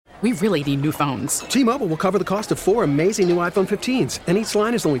We really need new phones. T-Mobile will cover the cost of 4 amazing new iPhone 15s, and each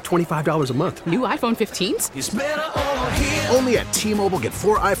line is only $25 a month. New iPhone 15s? It's better over here. Only at T-Mobile, get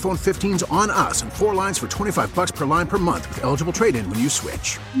 4 iPhone 15s on us and 4 lines for $25 per line per month with eligible trade-in when you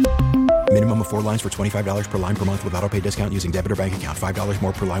switch. Minimum of 4 lines for $25 per line per month with autopay discount using debit or bank account. $5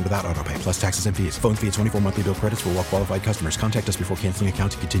 more per line without autopay, plus taxes and fees. Phone fee at 24 monthly bill credits for well-qualified customers. Contact us before canceling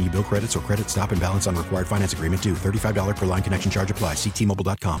account to continue bill credits or credit stop and balance on required finance agreement due. $35 per line connection charge applies. See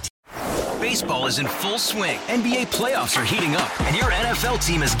T-Mobile.com. Baseball is in full swing. NBA playoffs are heating up, and your NFL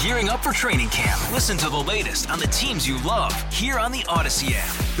team is gearing up for training camp. Listen to the latest on the teams you love here on the Odyssey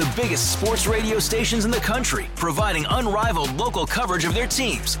app. The biggest sports radio stations in the country, providing unrivaled local coverage of their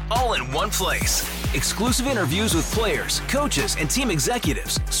teams, all in one place. Exclusive interviews with players, coaches, and team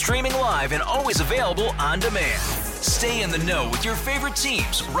executives, streaming live and always available on demand. Stay in the know with your favorite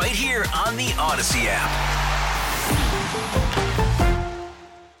teams right here on the Odyssey app.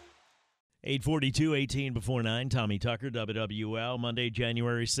 8:42, 18 before 9. Tommy Tucker, WWL. Monday,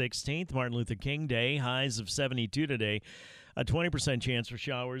 January 16th, Martin Luther King Day. Highs of 72 today. A 20% chance for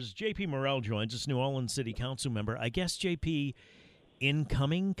showers. J.P. Morrell joins us, New Orleans City Council member. I guess, J.P.,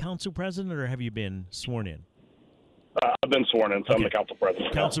 incoming council president, or have you been sworn in? I've been sworn in, so I'm the council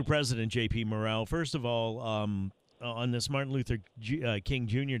president. Council president J.P. Morrell. First of all, on this Martin Luther King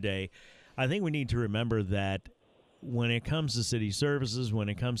Jr. Day, I think we need to remember that when it comes to city services, when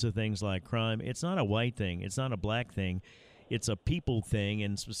it comes to things like crime, it's not a white thing. It's not a black thing. It's a people thing,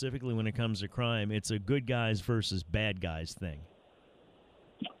 and specifically when it comes to crime, it's a good guys versus bad guys thing.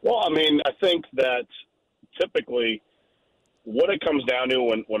 Well, I mean, I think that typically what it comes down to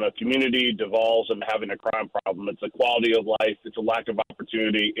when a community devolves into having a crime problem, it's a quality of life, it's a lack of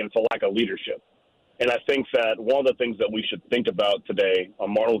opportunity, and it's a lack of leadership. And I think that one of the things that we should think about today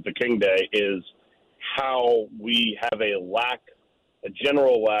on Martin Luther King Day is how we have a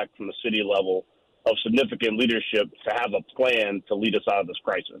general lack from the city level of significant leadership to have a plan to lead us out of this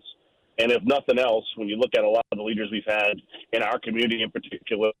crisis. And if nothing else, when you look at a lot of the leaders we've had in our community in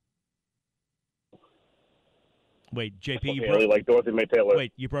particular. Wait, JP, like Dorothy May Taylor.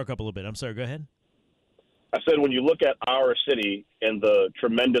 Wait, you broke up a little bit. I'm sorry, go ahead. I said when you look at our city and the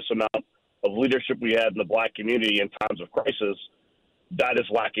tremendous amount of leadership we had in the black community in times of crisis, that is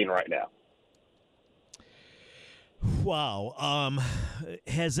lacking right now. Wow.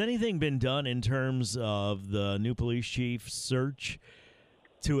 Has anything been done in terms of the new police chief search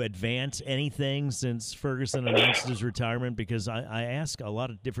to advance anything since Ferguson announced his retirement? Because I ask a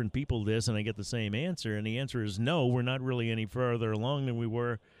lot of different people this, and I get the same answer, and the answer is no, we're not really any further along than we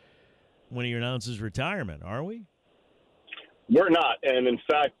were when he announced his retirement, are we? We're not. And, in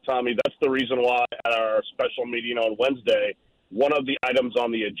fact, Tommy, that's the reason why at our special meeting on Wednesday, one of the items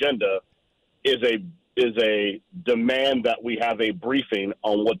on the agenda is a demand that we have a briefing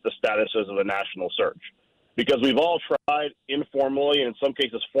on what the status is of a national search. Because we've all tried informally and in some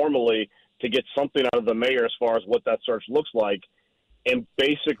cases formally to get something out of the mayor as far as what that search looks like. And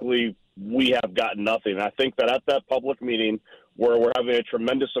basically we have gotten nothing. And I think that at that public meeting where we're having a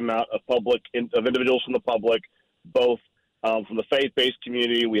tremendous amount of individuals from the public, both from the faith-based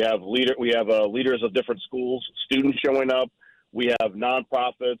community, we have leaders of different schools, students showing up, we have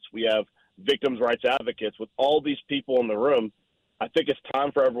nonprofits, we have victims' rights advocates. With all these people in the room, I think it's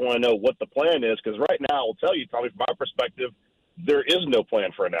time for everyone to know what the plan is, because right now, I'll tell you, Tommy, from my perspective, there is no plan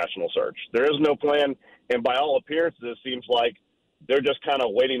for a national search. There is no plan, and by all appearances, it seems like they're just kind of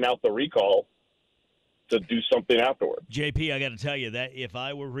waiting out the recall to do something afterward. JP, I got to tell you that if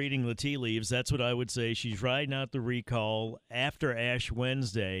I were reading the tea leaves, that's what I would say. She's riding out the recall after Ash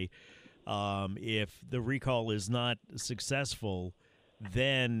Wednesday. If the recall is not successful,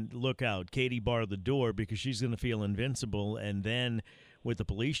 then look out. Katie bar the door, because she's going to feel invincible. And then with the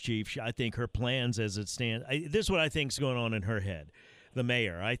police chief, I think her plans as it stands, this is what I think is going on in her head. The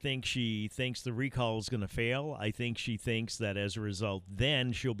mayor, I think she thinks the recall is going to fail. I think she thinks that as a result,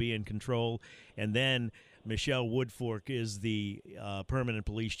 then she'll be in control. And then Michelle Woodfork is the permanent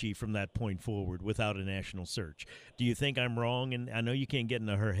police chief from that point forward without a national search. Do you think I'm wrong? And I know you can't get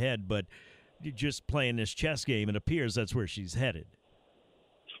into her head, but just playing this chess game, it appears that's where she's headed.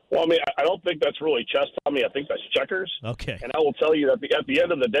 Well, I mean, I don't think that's really chess, Tommy. I think that's checkers. Okay. And I will tell you that at the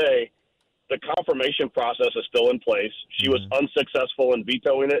end of the day, the confirmation process is still in place. She was unsuccessful in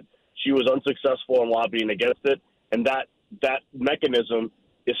vetoing it. She was unsuccessful in lobbying against it. And that mechanism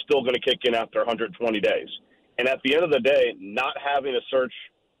is still going to kick in after 120 days. And at the end of the day, not having a search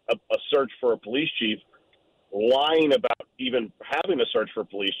for a police chief, lying about even having a search for a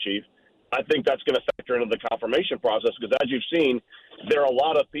police chief, I think that's going to factor into the confirmation process, because as you've seen, there are a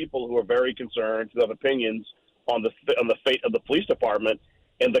lot of people who are very concerned, who have opinions on the fate of the police department.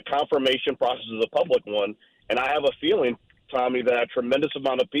 and the confirmation process is a public one. And I have a feeling, Tommy, that a tremendous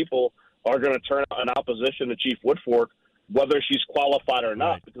amount of people are going to turn out in opposition to Chief Woodfork, whether she's qualified or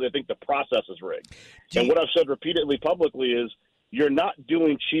not, right, because they think the process is rigged. And what I've said repeatedly publicly is you're not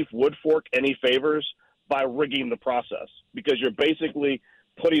doing Chief Woodfork any favors by rigging the process, because you're basically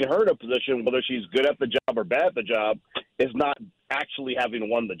putting her in a position, whether she's good at the job or bad at the job, is not actually having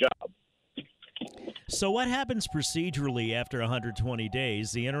won the job. So what happens procedurally after 120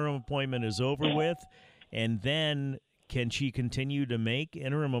 days? The interim appointment is over with, and then can she continue to make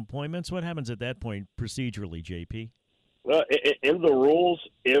interim appointments? What happens at that point procedurally, JP? Well, in the rules,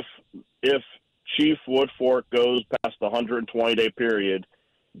 if Chief Woodfork goes past the 120-day period,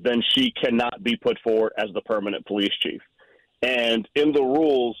 then she cannot be put forward as the permanent police chief. And in the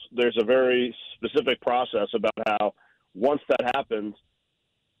rules, there's a very specific process about how once that happens,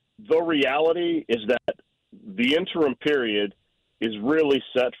 the reality is that the interim period is really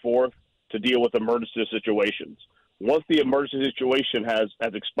set forth to deal with emergency situations. Once the emergency situation has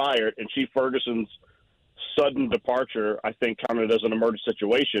expired and Chief Ferguson's sudden departure, I think, counted as an emergency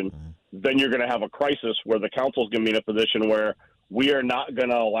situation, then you're going to have a crisis where the council's going to be in a position where we are not going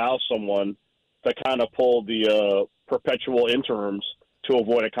to allow someone to kind of pull the perpetual interims to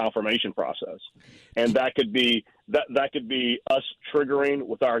avoid a confirmation process. And that could be that could be us triggering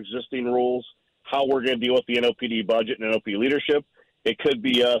with our existing rules how we're going to deal with the NOPD budget and NOP leadership. It could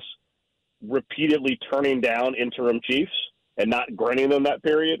be us repeatedly turning down interim chiefs and not granting them that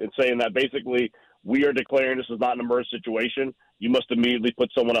period and saying that basically we are declaring this is not an emergency situation. You must immediately put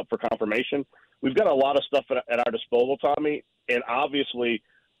someone up for confirmation. We've got a lot of stuff at our disposal, Tommy, and obviously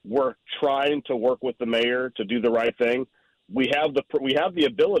we're trying to work with the mayor to do the right thing. We have the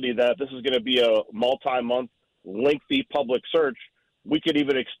ability that this is going to be a multi-month, lengthy public search. We could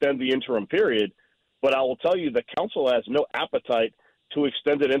even extend the interim period, but I will tell you the council has no appetite to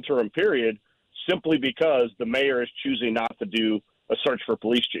extend an interim period simply because the mayor is choosing not to do a search for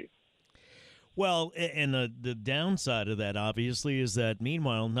police chief. Well, and the downside of that, obviously, is that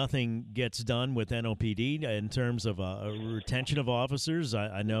meanwhile, nothing gets done with NOPD in terms of a retention of officers.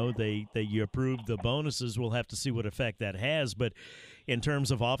 I know you approved the bonuses. We'll have to see what effect that has. But in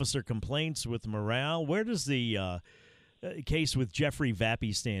terms of officer complaints with morale, where does the case with Jeffrey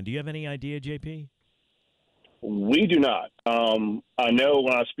Vappy stand? Do you have any idea, JP? We do not. I know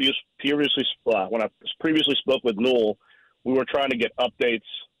when I previously spoke with Newell, we were trying to get updates.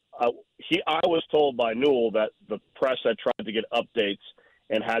 I was told by Newell that the press had tried to get updates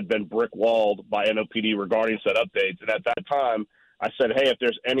and had been brick-walled by NOPD regarding said updates. And at that time, I said, hey, if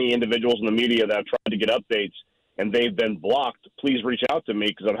there's any individuals in the media that have tried to get updates and they've been blocked, please reach out to me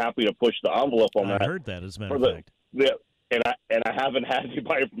because I'm happy to push the envelope on that. I heard that, as a matter of fact. And I haven't had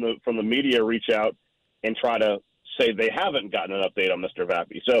anybody from the media reach out and try to say they haven't gotten an update on Mr.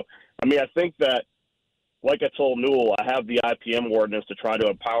 Vappy. So, I mean, I think that, like I told Newell, I have the IPM ordinance to try to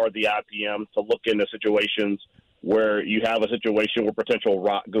empower the IPM to look into situations where you have a situation where potential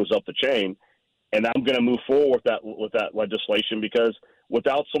rot goes up the chain. And I'm going to move forward with that legislation because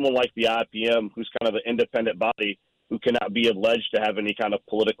without someone like the IPM, who's kind of an independent body who cannot be alleged to have any kind of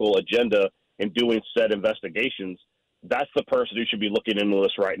political agenda in doing said investigations, that's the person who should be looking into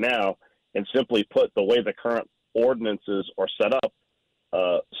this right now. And simply put, the way the current ordinances are set up,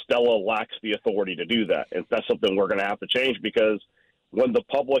 Stella lacks the authority to do that. And that's something we're going to have to change because when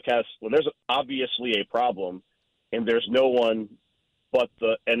there's obviously a problem and there's no one but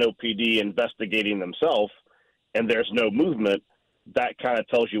the NOPD investigating themselves and there's no movement, that kind of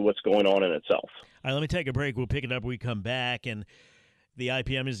tells you what's going on in itself. All right, let me take a break. We'll pick it up when we come back. And the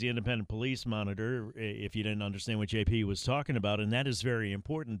IPM is the Independent Police Monitor, if you didn't understand what JP was talking about. And that is very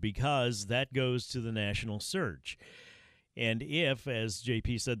important because that goes to the national search. And if, as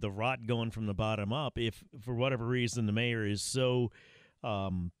JP said, the rot going from the bottom up, if for whatever reason the mayor is so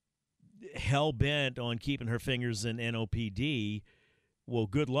hell-bent on keeping her fingers in NOPD, well,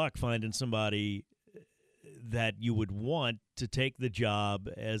 good luck finding somebody that you would want to take the job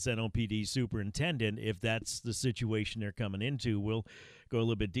as NOPD superintendent if that's the situation they're coming into. We'll go a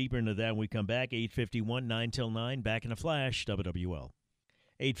little bit deeper into that when we come back. 8:51, 9 till 9, back in a flash, WWL.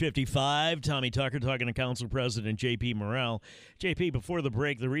 8:55, Tommy Tucker talking to Council President J.P. Morrell. J.P., before the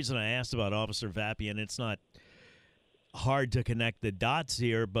break, the reason I asked about Officer Vappy, and it's not hard to connect the dots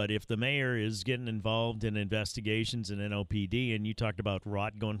here, but if the mayor is getting involved in investigations in NOPD, and you talked about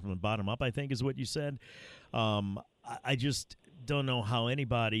rot going from the bottom up, I think is what you said, I just don't know how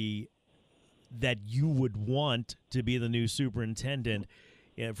anybody that you would want to be the new superintendent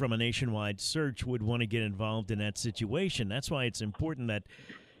from a nationwide search would want to get involved in that situation. That's why it's important that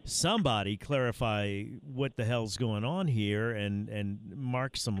somebody clarify what the hell's going on here and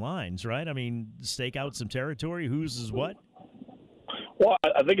mark some lines, right? I mean, stake out some territory. Whose is what? Well,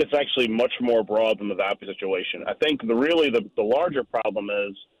 I think it's actually much more broad than the VAPA situation. I think the larger problem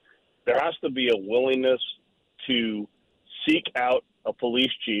is there has to be a willingness to seek out a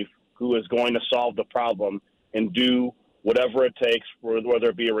police chief who is going to solve the problem and do whatever it takes, whether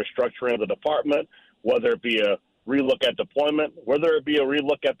it be a restructuring of the department, whether it be a relook at deployment, whether it be a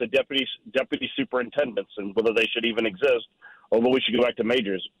relook at the deputy superintendents and whether they should even exist, or whether we should go back to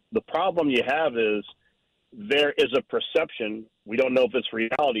majors. The problem you have is there is a perception, we don't know if it's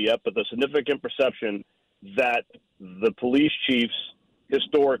reality yet, but the significant perception that the police chiefs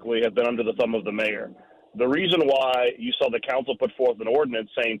historically have been under the thumb of the mayor. The reason why you saw the council put forth an ordinance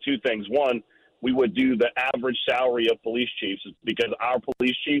saying two things. One, we would do the average salary of police chiefs because our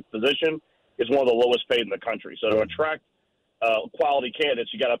police chief position is one of the lowest paid in the country. So to attract quality candidates,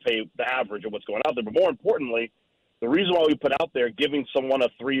 you got to pay the average of what's going out there. But more importantly, the reason why we put out there giving someone a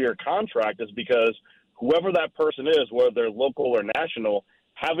 3-year contract is because whoever that person is, whether they're local or national,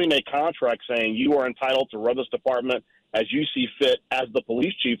 having a contract saying you are entitled to run this department as you see fit as the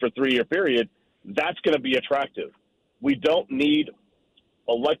police chief for a 3-year period, that's going to be attractive. We don't need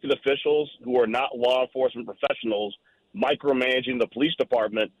elected officials who are not law enforcement professionals micromanaging the police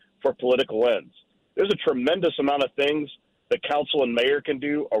department for political ends. There's a tremendous amount of things the council and mayor can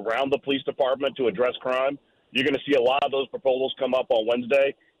do around the police department to address crime. You're going to see a lot of those proposals come up on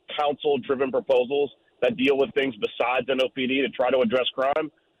Wednesday, council-driven proposals that deal with things besides NOPD to try to address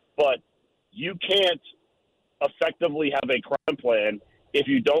crime. But you can't effectively have a crime plan if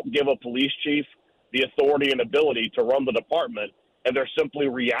you don't give a police chief the authority and ability to run the department, and they're simply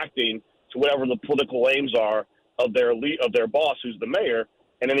reacting to whatever the political aims are of their boss, who's the mayor,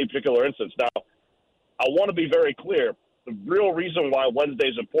 in any particular instance. Now, I want to be very clear. The real reason why Wednesday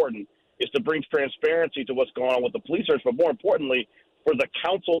is important is to bring transparency to what's going on with the police search, but more importantly, for the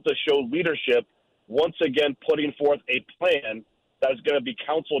council to show leadership, once again putting forth a plan that is going to be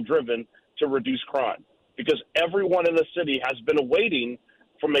council-driven to reduce crime. Because everyone in the city has been waiting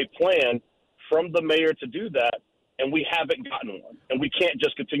from a plan from the mayor to do that, and we haven't gotten one. And we can't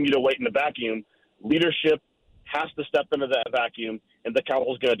just continue to wait in the vacuum. Leadership has to step into that vacuum, and the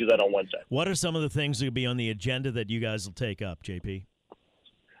council is going to do that on Wednesday. What are some of the things that will be on the agenda that you guys will take up, JP?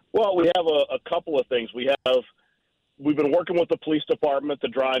 Well, we have a couple of things. We've been working with the police department to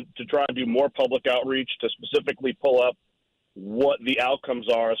try and do more public outreach to specifically pull up what the outcomes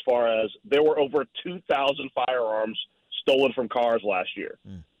are as far as there were over 2,000 firearms stolen from cars last year.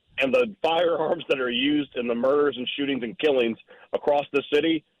 And the firearms that are used in the murders and shootings and killings across the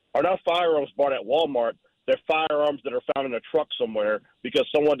city are not firearms bought at Walmart. They're firearms that are found in a truck somewhere because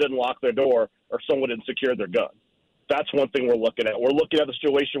someone didn't lock their door or someone didn't secure their gun. That's one thing we're looking at. We're looking at the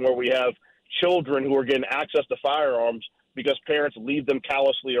situation where we have children who are getting access to firearms because parents leave them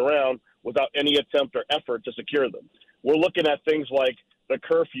callously around without any attempt or effort to secure them. We're looking at things like the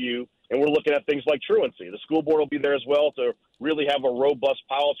curfew, and we're looking at things like truancy. The school board will be there as well to really have a robust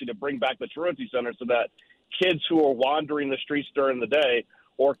policy to bring back the truancy center so that kids who are wandering the streets during the day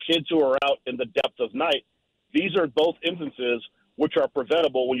or kids who are out in the depth of night, these are both instances which are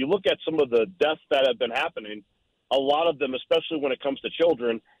preventable. When you look at some of the deaths that have been happening, a lot of them, especially when it comes to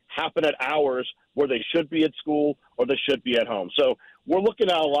children, happen at hours where they should be at school or they should be at home. So we're looking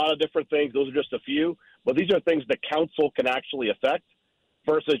at a lot of different things. Those are just a few, but these are things the council can actually affect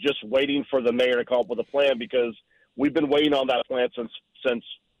versus just waiting for the mayor to come up with a plan, because we've been waiting on that plan since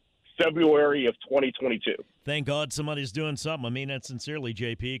February of 2022. Thank God somebody's doing something. I mean that sincerely,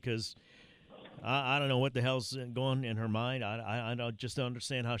 JP, because I don't know what the hell's going in her mind. I don't just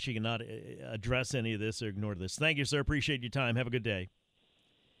understand how she cannot address any of this or ignore this. Thank you, sir. Appreciate your time. Have a good day.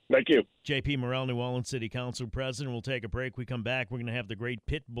 Thank you. JP Morrell, New Orleans City Council President. We'll take a break. We come back. We're going to have the great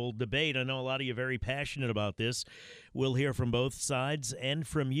pit bull debate. I know a lot of you are very passionate about this. We'll hear from both sides and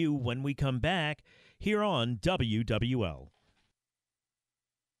from you when we come back here on WWL.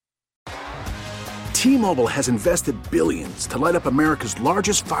 T-Mobile has invested billions to light up America's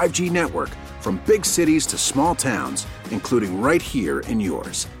largest 5G network, from big cities to small towns, including right here in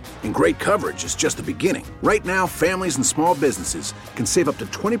yours. And great coverage is just the beginning. Right now, families and small businesses can save up to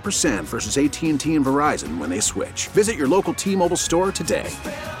 20% versus AT&T and Verizon when they switch. Visit your local T-Mobile store today.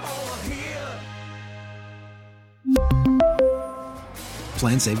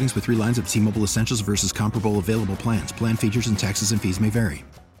 Plan savings with 3 lines of T-Mobile Essentials versus comparable available plans. Plan features and taxes and fees may vary.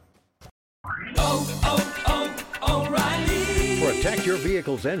 O'Reilly. Protect your your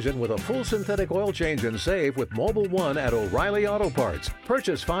vehicle's engine with a full synthetic oil change and save with Mobil 1 at O'Reilly Auto Parts.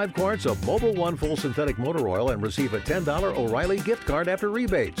 Purchase 5 quarts of Mobil 1 full synthetic motor oil and receive a $10 O'Reilly gift card after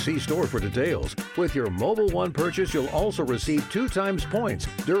rebate. See store for details. With your Mobil 1 purchase, you'll also receive 2 times points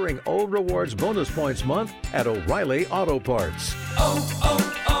during O Rewards Bonus Points Month at O'Reilly Auto Parts.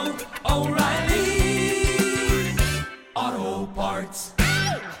 O'Reilly Auto Parts.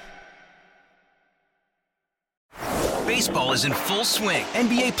 Baseball is in full swing.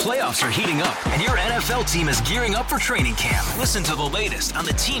 NBA playoffs are heating up, and your NFL team is gearing up for training camp. Listen to the latest on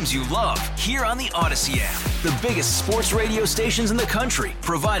the teams you love here on the Odyssey app. The biggest sports radio stations in the country,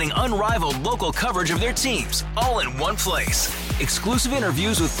 providing unrivaled local coverage of their teams, all in one place. Exclusive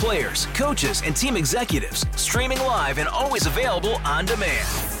interviews with players, coaches, and team executives, streaming live and always available on demand.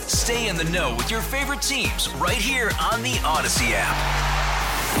 Stay in the know with your favorite teams right here on the Odyssey app.